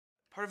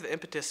Part of the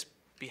impetus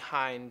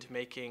behind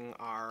making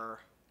our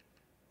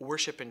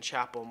worship in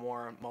chapel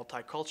more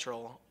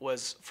multicultural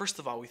was, first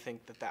of all, we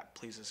think that that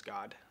pleases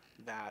God,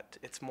 that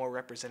it's more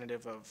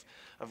representative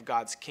of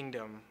God's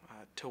kingdom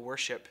to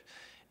worship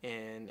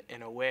in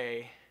a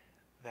way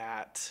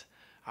that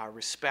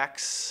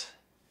respects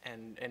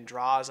and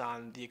draws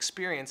on the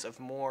experience of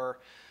more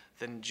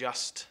than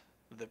just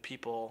the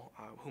people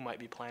who might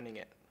be planning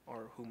it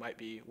or who might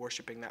be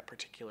worshiping that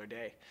particular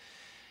day.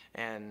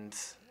 And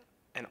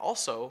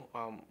also,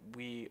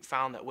 we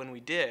found that when we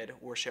did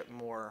worship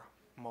more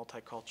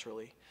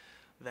multiculturally,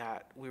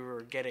 that we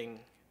were getting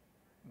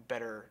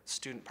better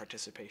student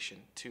participation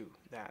too,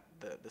 that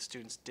the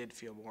students did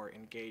feel more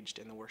engaged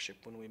in the worship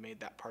when we made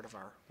that part of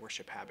our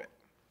worship habit.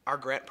 Our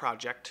grant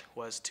project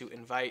was to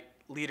invite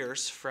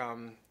leaders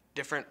from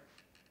different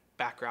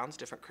backgrounds,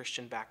 different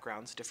Christian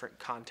backgrounds, different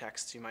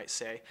contexts, you might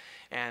say,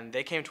 and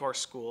they came to our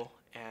school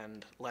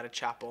and led a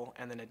chapel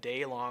and then a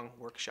day-long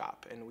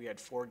workshop, and we had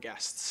 4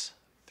 guests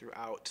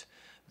throughout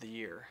the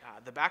year.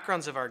 The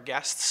backgrounds of our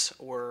guests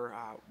were,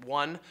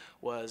 one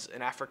was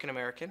an African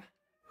American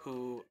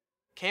who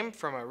came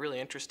from a really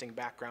interesting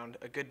background,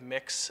 a good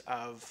mix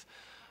of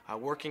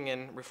working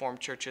in Reformed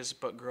churches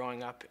but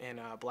growing up in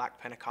a Black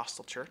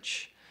Pentecostal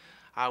church.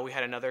 We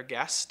had another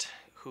guest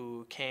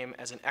who came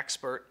as an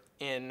expert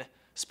in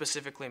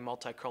specifically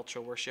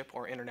multicultural worship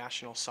or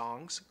international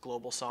songs,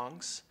 global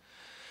songs.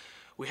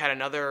 We had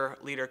another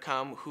leader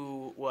come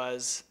who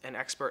was an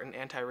expert in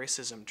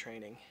anti-racism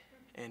training,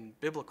 in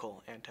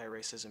biblical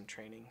anti-racism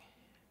training.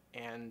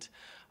 And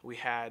we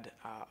had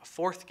a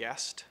 4th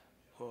guest,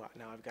 who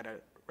now I've got to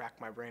rack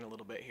my brain a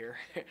little bit here.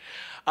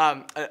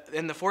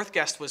 And the 4th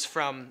guest was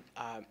from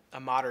a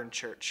modern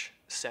church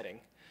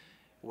setting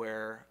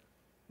where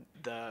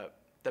the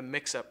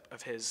mix-up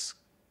of his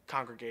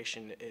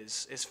congregation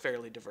is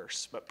fairly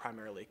diverse, but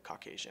primarily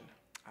Caucasian.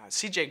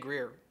 C.J.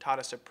 Grier taught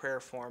us a prayer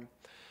form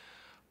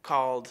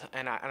called,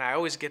 and I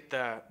always get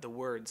the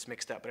words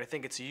mixed up, but I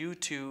think it's you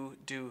to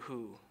do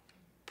who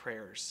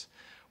prayers,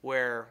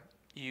 where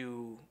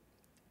you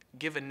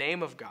give a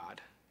name of God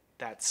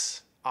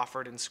that's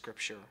offered in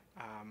Scripture,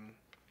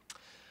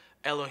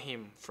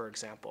 Elohim, for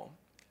example,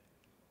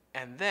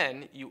 and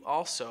then you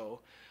also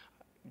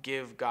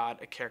give God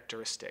a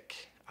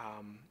characteristic.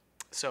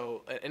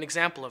 So an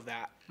example of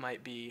that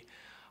might be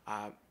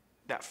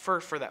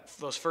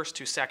those first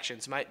 2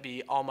 sections might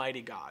be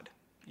Almighty God.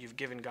 You've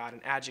given God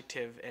an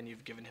adjective and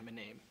you've given him a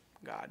name,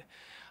 God.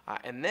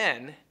 And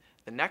then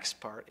the next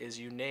part is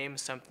you name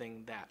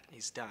something that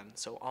he's done.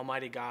 So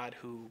Almighty God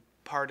who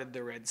parted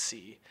the Red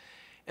Sea.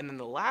 And then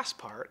the last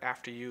part,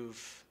 after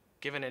you've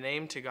given a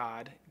name to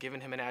God,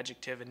 given him an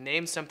adjective, and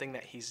named something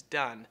that he's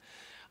done,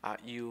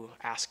 you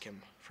ask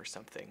him for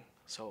something.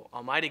 So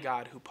Almighty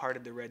God who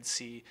parted the Red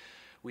Sea,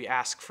 we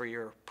ask for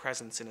your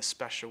presence in a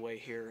special way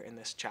here in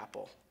this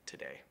chapel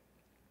today.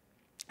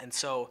 And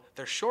so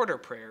they're shorter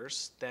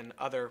prayers than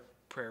other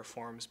prayer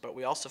forms, but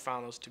we also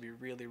found those to be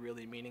really,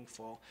 really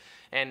meaningful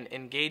and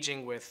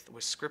engaging with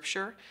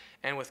Scripture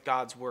and with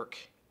God's work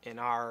in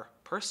our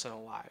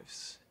personal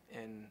lives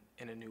in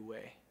a new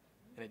way,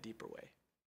 in a deeper way.